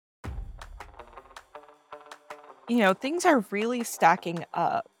Things are really stacking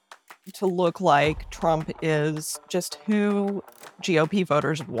up to look like Trump is just who GOP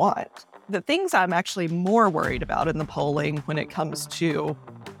voters want. The things I'm actually more worried about in the polling when it comes to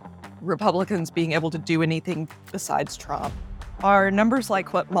Republicans being able to do anything besides Trump are numbers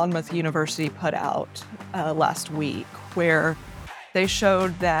like what Monmouth University put out last week, where they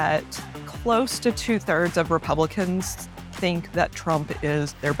showed that close to 2/3 of Republicans think that Trump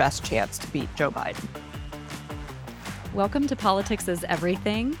is their best chance to beat Joe Biden. Welcome to Politics is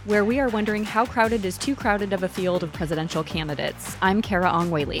Everything, where we are wondering how crowded is too crowded of a field of presidential candidates. I'm Kara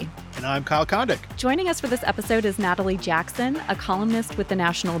Ong-Whaley. And I'm Kyle Kondik. Joining us for this episode is Natalie Jackson, a columnist with the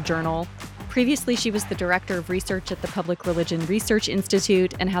National Journal. Previously, she was the director of research at the Public Religion Research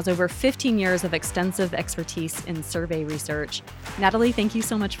Institute and has over 15 years of extensive expertise in survey research. Natalie, thank you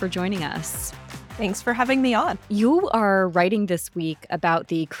so much for joining us. Thanks for having me on. You are writing this week about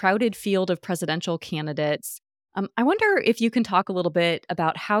the crowded field of presidential candidates. I wonder if you can talk a little bit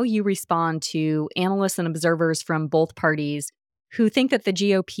about how you respond to analysts and observers from both parties who think that the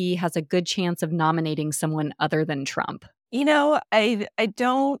GOP has a good chance of nominating someone other than Trump. I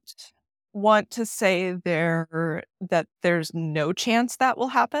don't want to say that there's no chance that will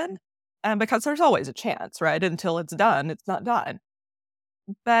happen, because there's always a chance, right? Until it's done, it's not done.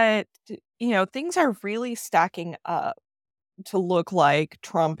 But, things are really stacking up to look like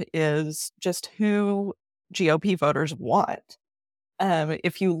Trump is just who GOP voters want.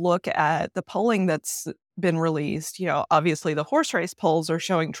 If you look at the polling that's been released, obviously the horse race polls are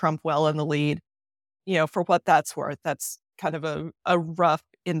showing Trump well in the lead. For what that's worth, that's kind of a rough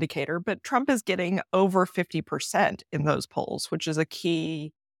indicator. But Trump is getting over 50% in those polls, which is a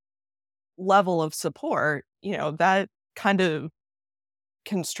key level of support. That kind of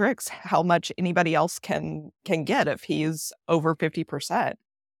constricts how much anybody else can get if he's over 50%.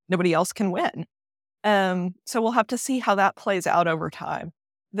 Nobody else can win. So we'll have to see how that plays out over time.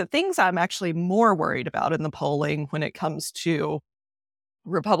 The things I'm actually more worried about in the polling when it comes to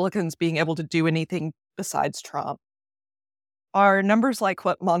Republicans being able to do anything besides Trump are numbers like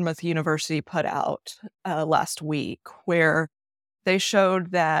what Monmouth University put out last week, where they showed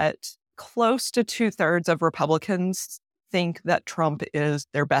that close to 2/3 of Republicans think that Trump is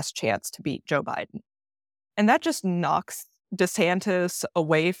their best chance to beat Joe Biden. And that just knocks DeSantis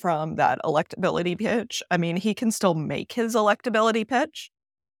away from that electability pitch. I mean, he can still make his electability pitch.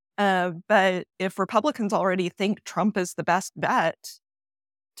 But if Republicans already think Trump is the best bet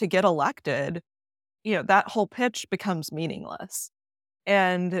to get elected, that whole pitch becomes meaningless.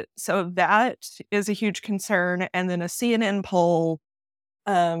 And so that is a huge concern. And then a CNN poll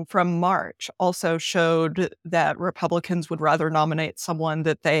from March also showed that Republicans would rather nominate someone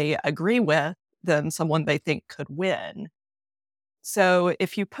that they agree with than someone they think could win. So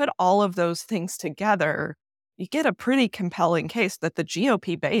if you put all of those things together, you get a pretty compelling case that the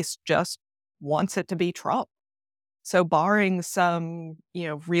GOP base just wants it to be Trump. So barring some,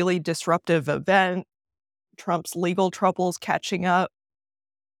 really disruptive event, Trump's legal troubles catching up,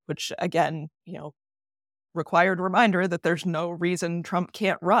 which again, required reminder that there's no reason Trump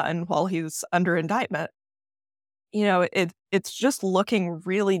can't run while he's under indictment. It's just looking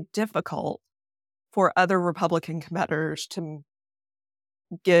really difficult for other Republican competitors to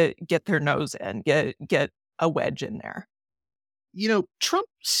get their nose in, get a wedge in there. Trump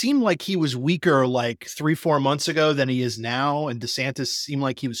seemed like he was weaker like 3-4 months ago than he is now. And DeSantis seemed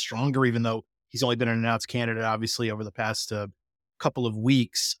like he was stronger, even though he's only been an announced candidate, obviously, over the past couple of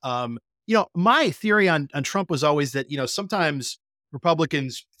weeks. My theory on Trump was always that, sometimes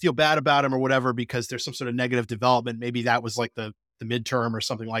Republicans feel bad about him or whatever because there's some sort of negative development. Maybe that was like the midterm or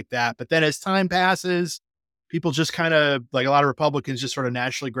something like that. But then as time passes, people just kind of, like, a lot of Republicans just sort of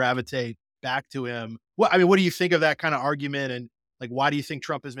naturally gravitate back to him. What do you think of that kind of argument? And like, why do you think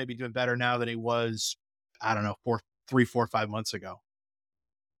Trump is maybe doing better now than he was, I don't know, 3, 4, 5 months ago?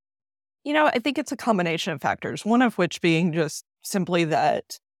 I think it's a combination of factors, one of which being just simply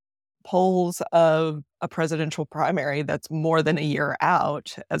that polls of a presidential primary that's more than a year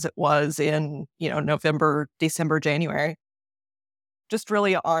out, as it was in, November, December, January, just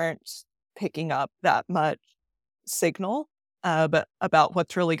really aren't picking up that much signal but about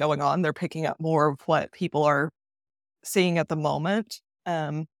what's really going on. They're picking up more of what people are seeing at the moment.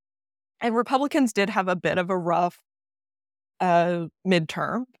 And Republicans did have a bit of a rough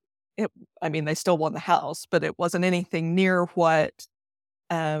midterm. They still won the House, but it wasn't anything near what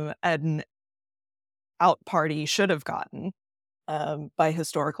an out party should have gotten by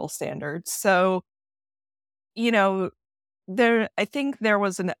historical standards. So, I think there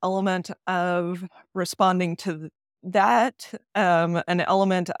was an element of responding to that an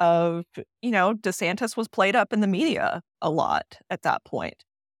element of, DeSantis was played up in the media a lot at that point.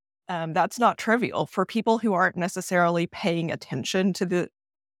 That's not trivial for people who aren't necessarily paying attention to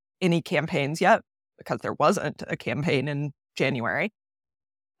any campaigns yet, because there wasn't a campaign in January.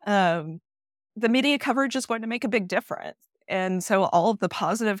 Um, the media coverage is going to make a big difference. And so all of the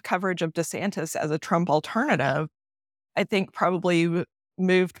positive coverage of DeSantis as a Trump alternative, I think probably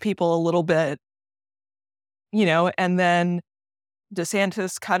moved people a little bit, and then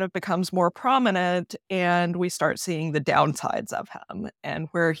DeSantis kind of becomes more prominent and we start seeing the downsides of him and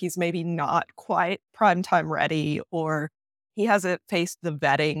where he's maybe not quite primetime ready or he hasn't faced the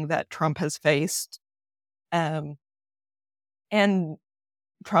vetting that Trump has faced. Um, and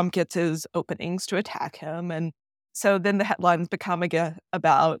Trump gets his openings to attack him. And so then the headlines become again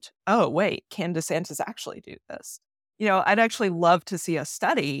about, oh, wait, can DeSantis actually do this? I'd actually love to see a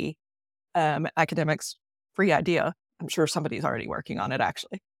study, academics, free idea. I'm sure somebody's already working on it,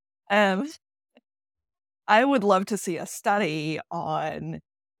 actually. Um, I would love to see a study on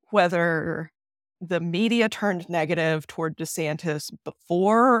whether the media turned negative toward DeSantis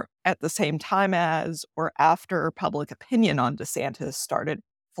before, at the same time as, or after public opinion on DeSantis started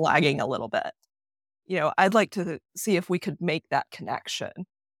flagging a little bit. I'd like to see if we could make that connection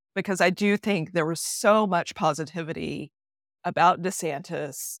because I do think there was so much positivity about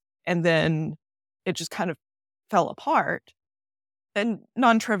DeSantis and then it just kind of fell apart. And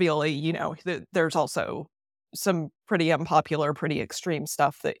non-trivially, there's also some pretty unpopular, pretty extreme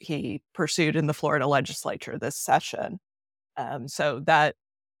stuff that he pursued in the Florida legislature this session. So that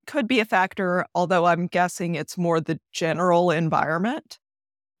could be a factor, although I'm guessing it's more the general environment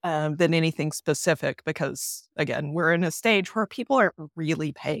than anything specific, because again, we're in a stage where people aren't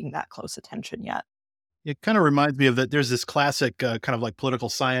really paying that close attention yet. It kind of reminds me of that. There's this classic kind of like political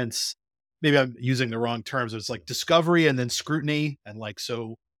science. Maybe I'm using the wrong terms. It's like discovery and then scrutiny. And like,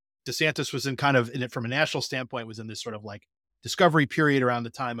 so DeSantis was in kind of in it from a national standpoint, was in this sort of like discovery period around the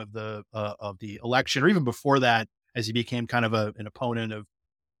time of the election, or even before that, as he became kind of an opponent of,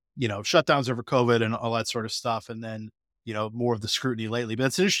 shutdowns over COVID and all that sort of stuff. And then, more of the scrutiny lately. But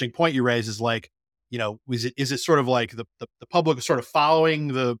it's an interesting point you raise is like, is it sort of like the public sort of following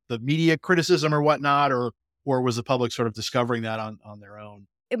the media criticism or whatnot, or was the public sort of discovering that on their own?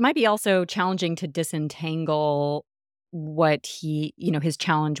 It might be also challenging to disentangle what his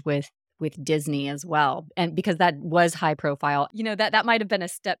challenge with Disney as well. And because that was high profile, that might have been a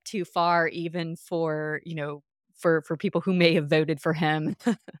step too far even for, for people who may have voted for him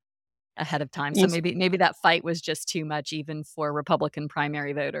ahead of time. So Yes. maybe that fight was just too much even for Republican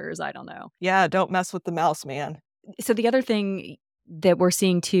primary voters. I don't know. Yeah, don't mess with the mouse, man. So the other thing that we're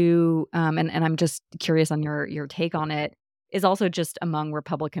seeing too, and I'm just curious on your take on it, is also just among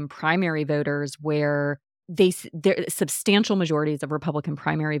Republican primary voters where there substantial majorities of Republican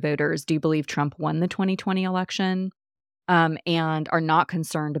primary voters do believe Trump won the 2020 election, and are not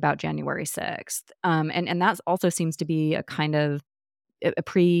concerned about January 6th. And that also seems to be a kind of a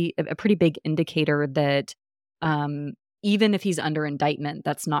pretty big indicator that even if he's under indictment,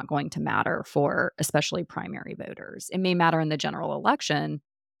 that's not going to matter for especially primary voters. It may matter in the general election,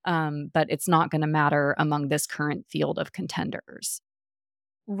 but it's not going to matter among this current field of contenders.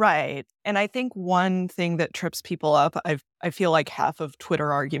 Right. And I think one thing that trips people up, I feel like half of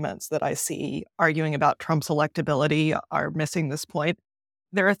Twitter arguments that I see arguing about Trump's electability are missing this point.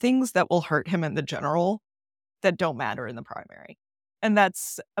 There are things that will hurt him in the general that don't matter in the primary. And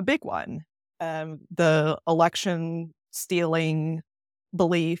that's a big one. The election stealing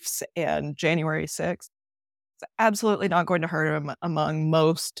beliefs and January 6th, it's absolutely not going to hurt him among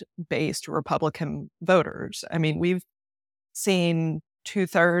most based Republican voters. I mean, we've seen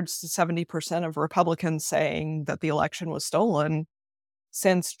 2/3 to 70% of Republicans saying that the election was stolen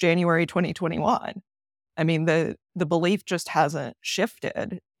since January 2021. I mean, the belief just hasn't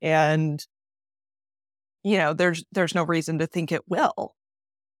shifted. And, there's no reason to think it will.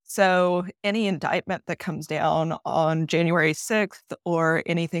 So any indictment that comes down on January 6th or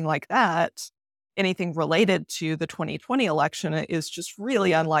anything like that, anything related to the 2020 election is just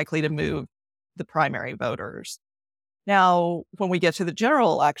really unlikely to move the primary voters. Now, when we get to the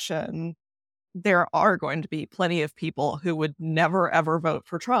general election, there are going to be plenty of people who would never, ever vote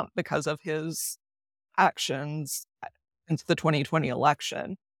for Trump because of his actions into the 2020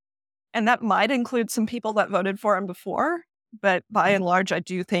 election. And that might include some people that voted for him before. But by and large, I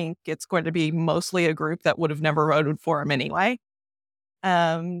do think it's going to be mostly a group that would have never voted for him anyway.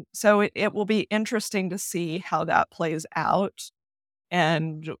 So it will be interesting to see how that plays out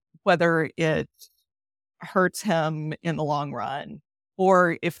and whether it hurts him in the long run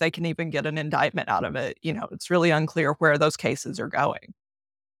or if they can even get an indictment out of it. It's really unclear where those cases are going.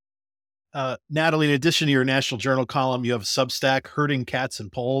 Natalie, in addition to your National Journal column, you have a Substack, Herding Cats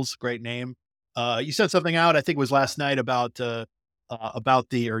and Polls. Great name. You sent something out, I think it was last night, or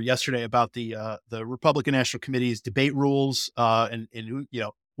yesterday, about the Republican National Committee's debate rules, and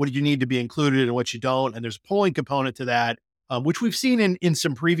what do you need to be included and what you don't. And there's a polling component to that, which we've seen in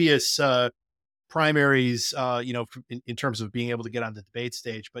some previous primaries, in terms of being able to get on the debate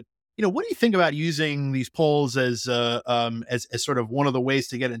stage. But what do you think about using these polls as sort of one of the ways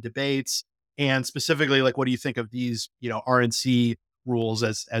to get in debates? And specifically, like, what do you think of these, RNC rules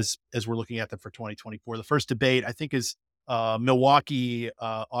as we're looking at them for 2024? The first debate, I think, is Milwaukee,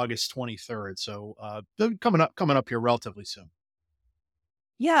 August 23rd. So they're coming up here relatively soon.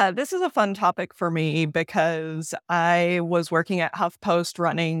 Yeah, this is a fun topic for me because I was working at HuffPost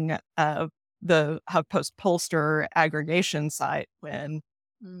running the HuffPost pollster aggregation site when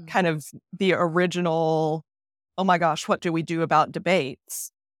kind of the original, oh my gosh, what do we do about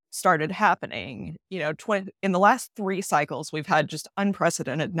debates started happening. In the last 3 cycles, we've had just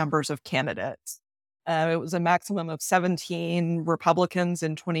unprecedented numbers of candidates. It was a maximum of 17 Republicans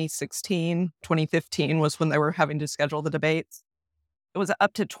in 2016. 2015 was when they were having to schedule the debates. It was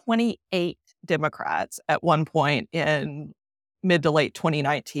up to 28 Democrats at one point in mid to late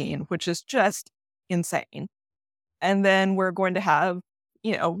 2019, which is just insane. And then we're going to have,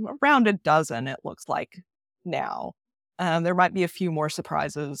 around a dozen, it looks like now. There might be a few more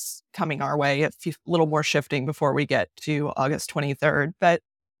surprises coming our way, a little more shifting before we get to August 23rd. But,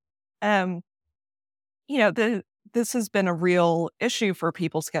 this has been a real issue for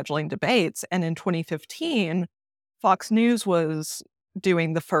people scheduling debates. And in 2015, Fox News was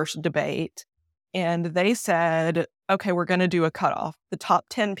doing the first debate, and they said, okay, we're going to do a cutoff. The top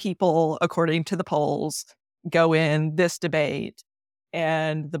 10 people, according to the polls, go in this debate,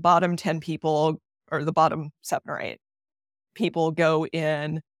 and the bottom 10 people, or the bottom 7 or 8 people, go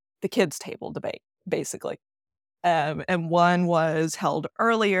in the kids' table debate, basically. And one was held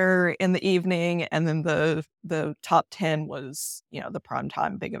earlier in the evening, and then the top 10 was, the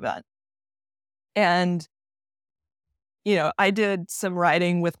primetime big event. And I did some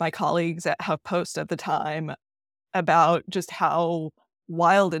writing with my colleagues at HuffPost at the time about just how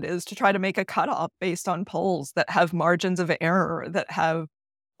wild it is to try to make a cutoff based on polls that have margins of error, that have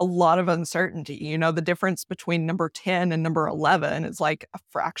a lot of uncertainty. The difference between number 10 and number 11 is like a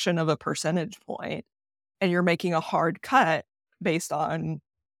fraction of a percentage point, and you're making a hard cut based on,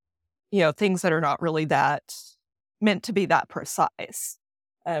 things that are not really that meant to be that precise.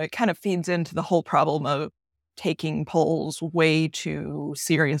 It kind of feeds into the whole problem of taking polls way too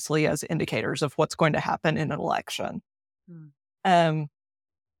seriously as indicators of what's going to happen in an election. Um,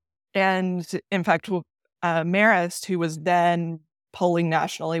 and in fact, Marist, who was then polling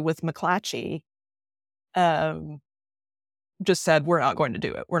nationally with McClatchy, just said, we're not going to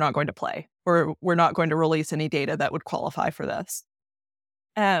do it. We're not going to play. We're not going to release any data that would qualify for this.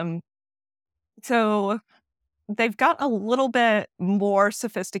 So they've got a little bit more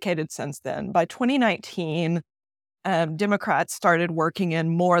sophisticated since then. By 2019, Democrats started working in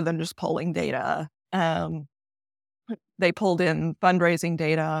more than just polling data. They pulled in fundraising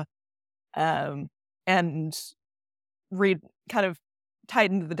data, and kind of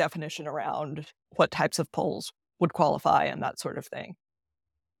tightened the definition around what types of polls would qualify and that sort of thing.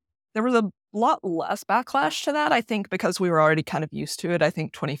 There was a lot less backlash to that, I think, because we were already kind of used to it. I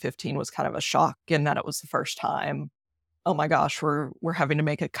think 2015 was kind of a shock in that it was the first time, oh my gosh, we're having to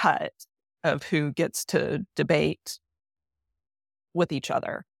make a cut of who gets to debate with each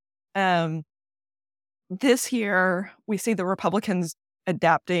other. This year, we see the Republicans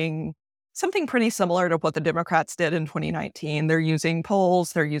adapting something pretty similar to what the Democrats did in 2019. They're using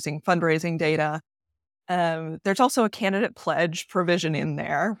polls, they're using fundraising data. There's also a candidate pledge provision in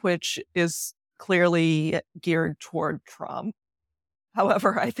there, which is clearly geared toward Trump.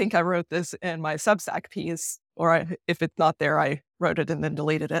 However, I think I wrote this in my Substack piece, or if it's not there, I wrote it and then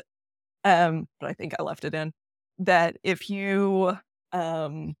deleted it. But I think I left it in, that if you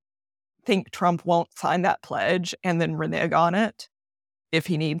think Trump won't sign that pledge and then renege on it if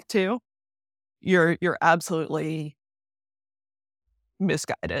he needs to, you're absolutely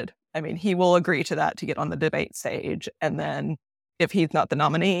misguided. I mean, he will agree to that to get on the debate stage, and then if he's not the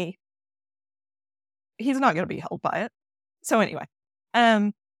nominee, he's not going to be held by it. So anyway,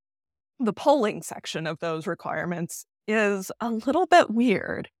 the polling section of those requirements is a little bit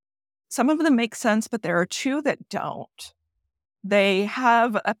weird. Some of them make sense, but there are 2 that don't. They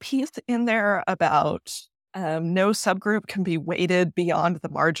have a piece in there about no subgroup can be weighted beyond the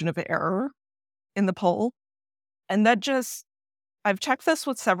margin of error in the poll. And that just I've checked this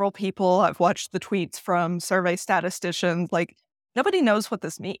with several people. I've watched the tweets from survey statisticians. Like, nobody knows what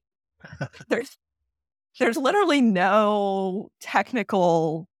this means. There's there's literally no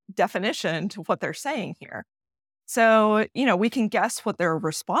technical definition to what they're saying here. So, we can guess what they're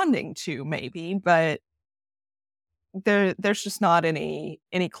responding to maybe, but there's just not any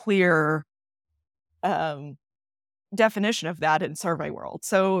clear um, definition of that in survey world.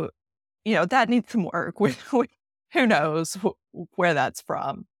 So, that needs some work. Who knows where that's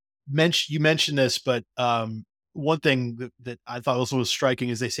from? You mentioned this, but one thing that I thought also was striking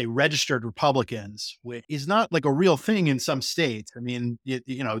is they say registered Republicans, which is not like a real thing in some states. I mean,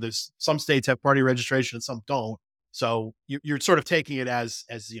 there's some states have party registration and some don't. So you're sort of taking it as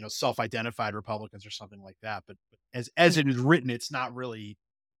self-identified Republicans or something like that. But as it is written, it's not really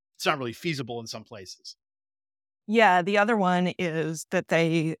feasible in some places. Yeah, the other one is that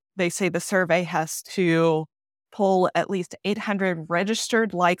they say the survey has to poll at least 800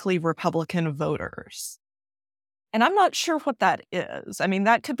 registered likely Republican voters. And I'm not sure what that is. I mean,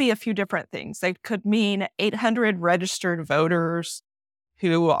 that could be a few different things. They could mean 800 registered voters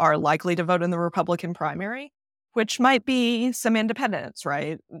who are likely to vote in the Republican primary, which might be some independents,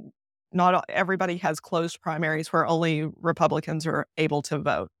 right? Not everybody has closed primaries where only Republicans are able to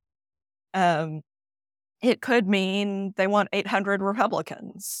vote. Um, it could mean they want 800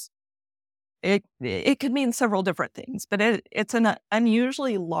 Republicans. It could mean several different things, but it's an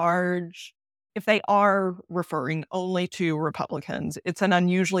unusually large. If they are referring only to Republicans, it's an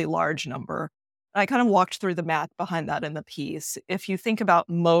unusually large number. I kind of walked through the math behind that in the piece. If you think about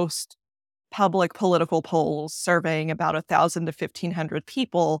most public political polls surveying about 1,000 to 1,500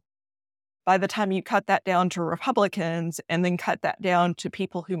 people, by the time you cut that down to Republicans and then cut that down to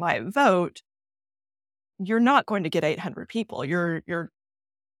people who might vote, you're not going to get 800 people. You're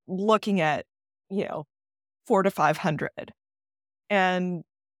looking at, 4 to 500. And,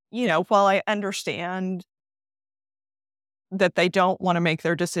 while I understand that they don't want to make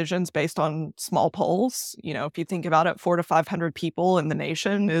their decisions based on small polls, if you think about it, 4 to 500 people in the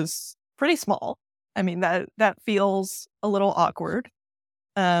nation is pretty small. I mean, that feels a little awkward.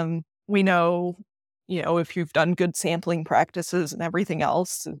 We know, if you've done good sampling practices and everything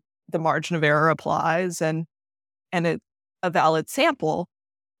else, the margin of error applies and it's a valid sample.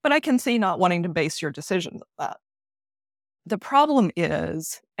 But I can see not wanting to base your decisions on that. The problem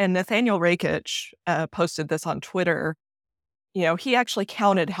is, and Nathaniel Rakich posted this on Twitter, he actually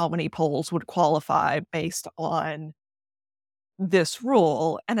counted how many polls would qualify based on this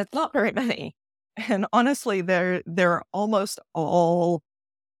rule, and it's not very many. And honestly, they're almost all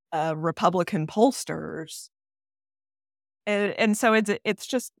Republican pollsters, and so it's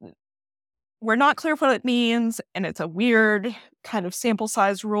just we're not clear what it means, and it's a weird kind of sample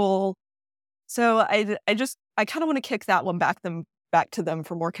size rule. So I kind of want to kick that one back to them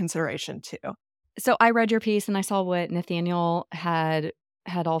for more consideration too. So I read your piece and I saw what Nathaniel had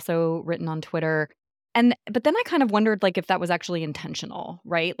also written on Twitter. But then I kind of wondered like if that was actually intentional,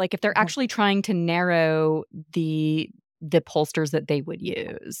 right? Like if they're Mhm. actually trying to narrow the pollsters that they would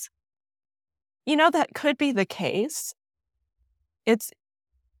use. That could be the case. It's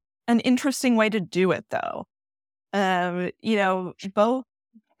an interesting way to do it though. Both.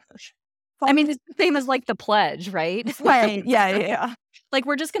 I mean, it's the same as like the pledge, right? Right. Yeah. Like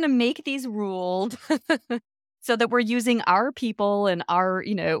we're just going to make these rules so that we're using our people and our,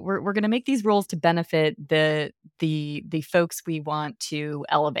 we're going to make these rules to benefit the folks we want to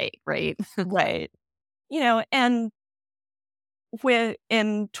elevate, right? Right. And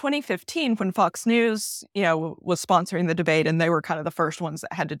in 2015, when Fox News, was sponsoring the debate and they were kind of the first ones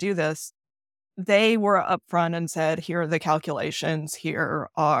that had to do this, they were upfront and said, here are the calculations, here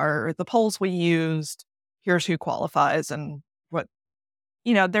are the polls we used, here's who qualifies and what,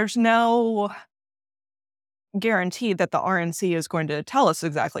 there's no guarantee that the RNC is going to tell us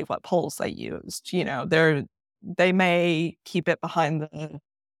exactly what polls they used. They may keep it behind the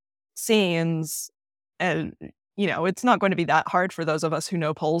scenes and it's not going to be that hard for those of us who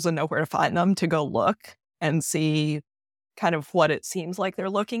know polls and know where to find them to go look and see kind of what it seems like they're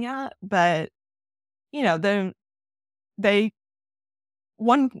looking at. But, the they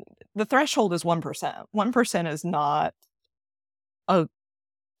one the threshold is 1%. 1% is not a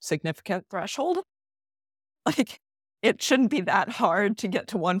significant threshold. Like it shouldn't be that hard to get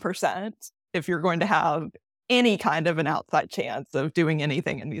to 1% if you're going to have any kind of an outside chance of doing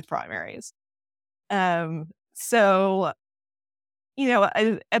anything in these primaries. So,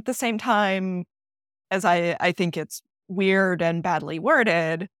 at the same time, as I think it's weird and badly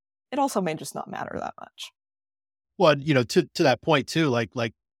worded, it also may just not matter that much. Well, to that point too, like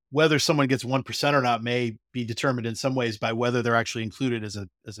whether someone gets 1% or not may be determined in some ways by whether they're actually included as an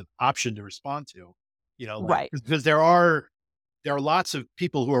option to respond to. Like Right. because there are lots of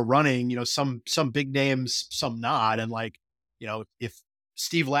people who are running, some big names, some not. And like, if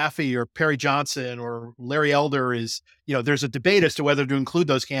Steve Laffey or Perry Johnson or Larry Elder there's a debate as to whether to include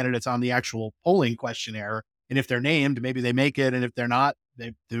those candidates on the actual polling questionnaire. And if they're named, maybe they make it. And if they're not,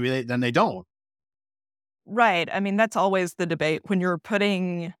 then they don't. Right. I mean, that's always the debate when you're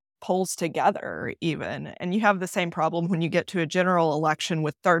putting polls together, even. And you have the same problem when you get to a general election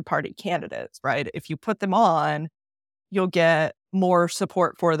with third party candidates, right? If you put them on, you'll get more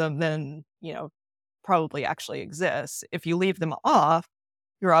support for them than, probably actually exists. If you leave them off,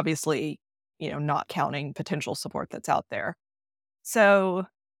 you're obviously, not counting potential support that's out there. So,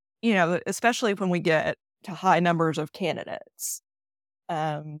 especially when we get to high numbers of candidates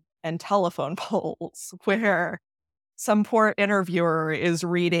and telephone polls where some poor interviewer is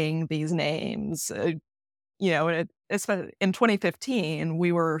reading these names. In 2015,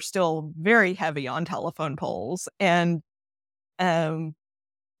 we were still very heavy on telephone polls, and um,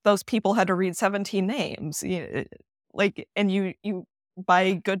 those people had to read 17 names. And you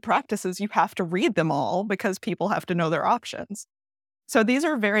by good practices, you have to read them all because people have to know their options. So these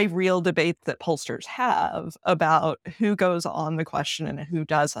are very real debates that pollsters have about who goes on the question and who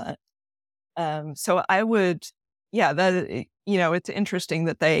doesn't. So I would, yeah, it's interesting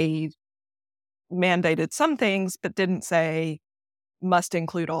that they mandated some things, but didn't say must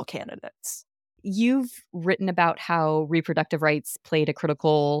include all candidates. You've written about how reproductive rights played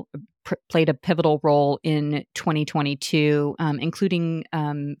a pivotal role in 2022, including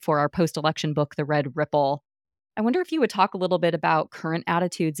for our post-election book, The Red Ripple. I wonder if you would talk a little bit about current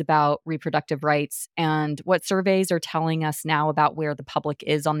attitudes about reproductive rights and what surveys are telling us now about where the public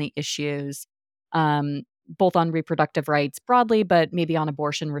is on the issues, both on reproductive rights broadly, but maybe on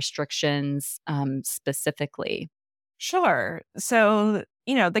abortion restrictions specifically. Sure. So,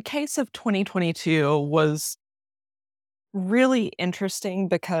 the case of 2022 was really interesting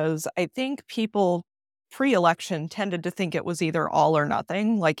because I think people pre-election tended to think it was either all or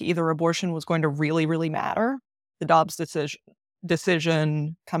nothing, like either abortion was going to really, really matter. The Dobbs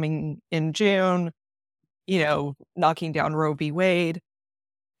decision coming in June, knocking down Roe v. Wade.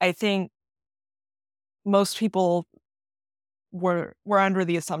 I think most people were under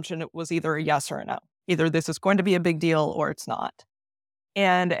the assumption it was either a yes or a no. Either this is going to be a big deal or it's not.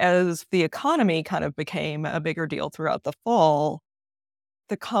 And as the economy kind of became a bigger deal throughout the fall,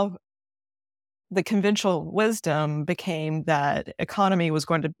 the the conventional wisdom became that economy was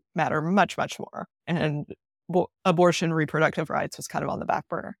going to matter much, much more, and abortion, reproductive rights was kind of on the back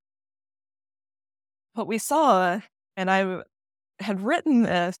burner. What we saw, and I had written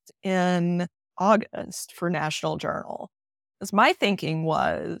this in August for National Journal, is my thinking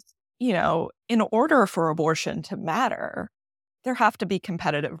was, in order for abortion to matter, there have to be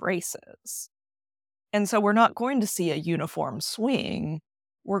competitive races. And so we're not going to see a uniform swing.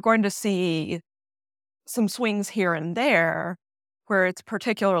 We're going to see some swings here and there where it's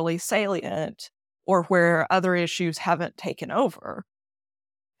particularly salient or where other issues haven't taken over.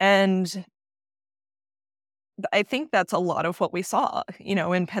 And I think that's a lot of what we saw,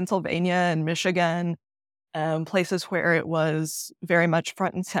 in Pennsylvania and Michigan, places where it was very much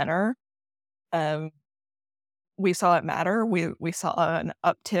front and center. Um, we saw it matter. We saw an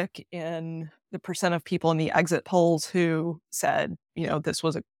uptick in the percent of people in the exit polls who said, this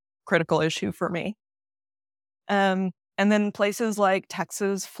was a critical issue for me. And then places like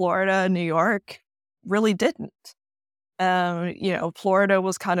Texas, Florida, New York really didn't. Florida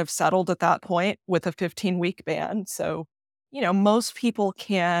was kind of settled at that point with a 15-week ban. So, most people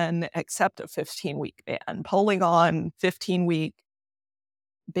can accept a 15-week ban. Polling on 15-week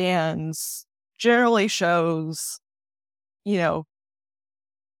bans generally shows, you know,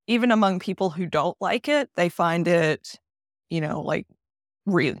 even among people who don't like it, they find it, like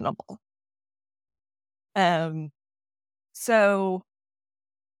reasonable. Um, so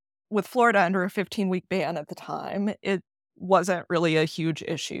with Florida under a 15-week ban at the time, it wasn't really a huge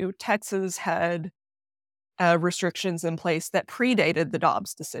issue. Texas had restrictions in place that predated the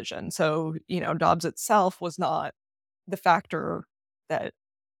Dobbs decision. So, Dobbs itself was not the factor that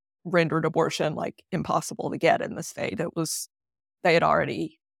rendered abortion like impossible to get in the state. It was, they had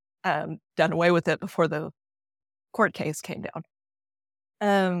already done away with it before the court case came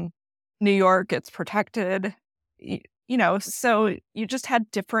down. New York, it's protected, so you just had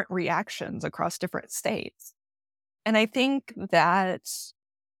different reactions across different states. And I think that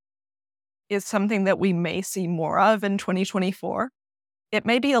is something that we may see more of in 2024. It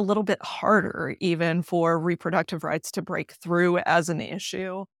may be a little bit harder even for reproductive rights to break through as an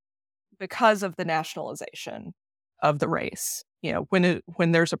issue because of the nationalization of the race.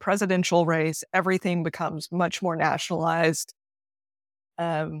 When there's a presidential race, everything becomes much more nationalized,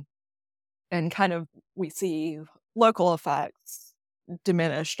 and kind of we see local effects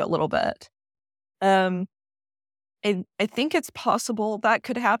diminished a little bit. Um, and I think it's possible that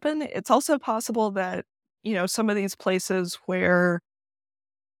could happen. It's also possible that some of these places where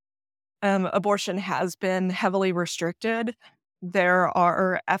abortion has been heavily restricted, there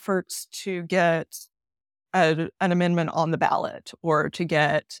are efforts to get an amendment on the ballot or to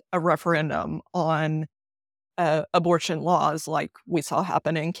get a referendum on abortion laws, like we saw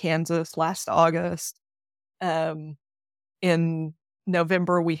happen in Kansas last August. In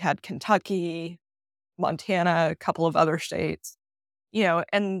November, we had Kentucky, Montana, a couple of other states.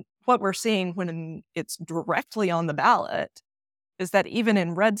 And what we're seeing when it's directly on the ballot is that even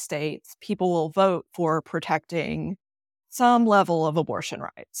in red states, people will vote for protecting some level of abortion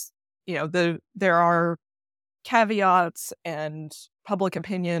rights. There are caveats, and public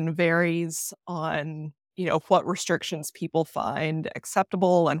opinion varies on, what restrictions people find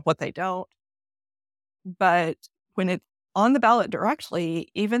acceptable and what they don't. But when it's on the ballot directly,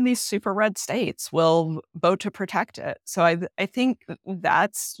 even these super red states will vote to protect it. So I think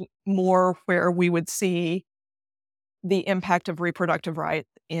that's more where we would see the impact of reproductive rights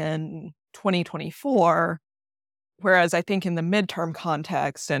in 2024. Whereas I think in the midterm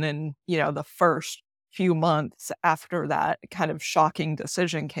context and in, the first few months after that kind of shocking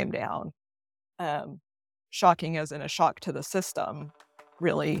decision came down, shocking as in a shock to the system,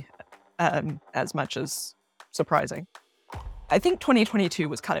 really, as much as surprising. I think 2022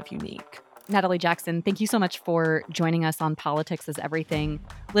 was kind of unique. Natalie Jackson, thank you so much for joining us on Politics is Everything.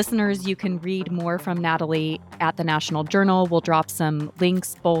 Listeners, you can read more from Natalie at the National Journal. We'll drop some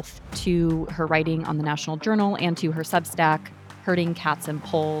links both to her writing on the National Journal and to her Substack, Herding Cats and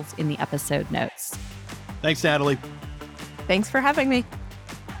Polls, in the episode notes. Thanks, Natalie. Thanks for having me.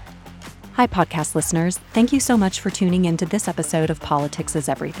 Hi, podcast listeners. Thank you so much for tuning into this episode of Politics is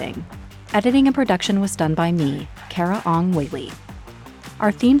Everything. Editing and production was done by me, Kara Ong Whaley.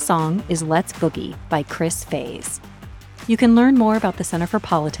 Our theme song is Let's Boogie by Chris Faze. You can learn more about the Center for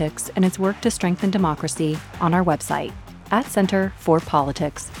Politics and its work to strengthen democracy on our website at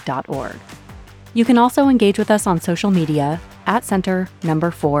centerforpolitics.org. You can also engage with us on social media at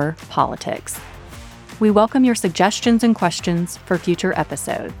Center4Politics. We welcome your suggestions and questions for future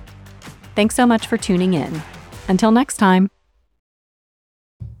episodes. Thanks so much for tuning in. Until next time.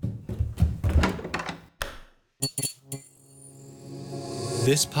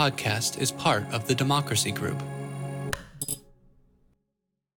 This podcast is part of the Democracy Group,